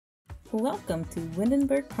Welcome to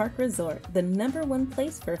Windenburg Park Resort, the #1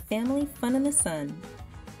 place for family fun in the sun.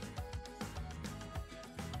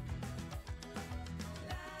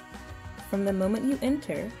 From the moment you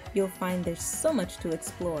enter, you'll find there's so much to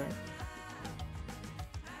explore.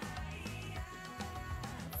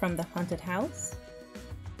 From the haunted house,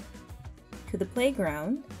 to the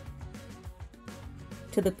playground,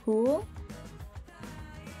 to the pool,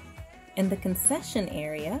 and the concession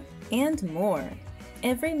area, and more.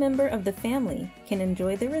 Every member of the family can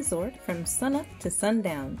enjoy the resort from sunup to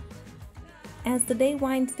sundown. As the day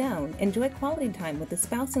winds down, enjoy quality time with the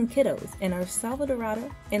spouse and kiddos in our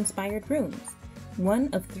Selvadorada-inspired rooms, one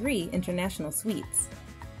of 3 international suites.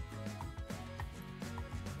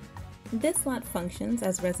 This lot functions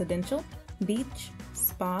as residential, beach,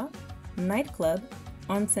 spa, nightclub,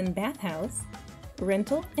 onsen bathhouse,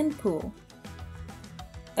 rental, and pool.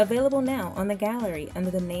 Available now on the gallery under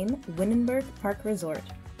the name Windenburg Park Resort.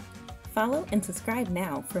 Follow and subscribe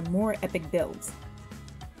now for more epic builds.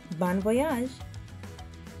 Bon voyage!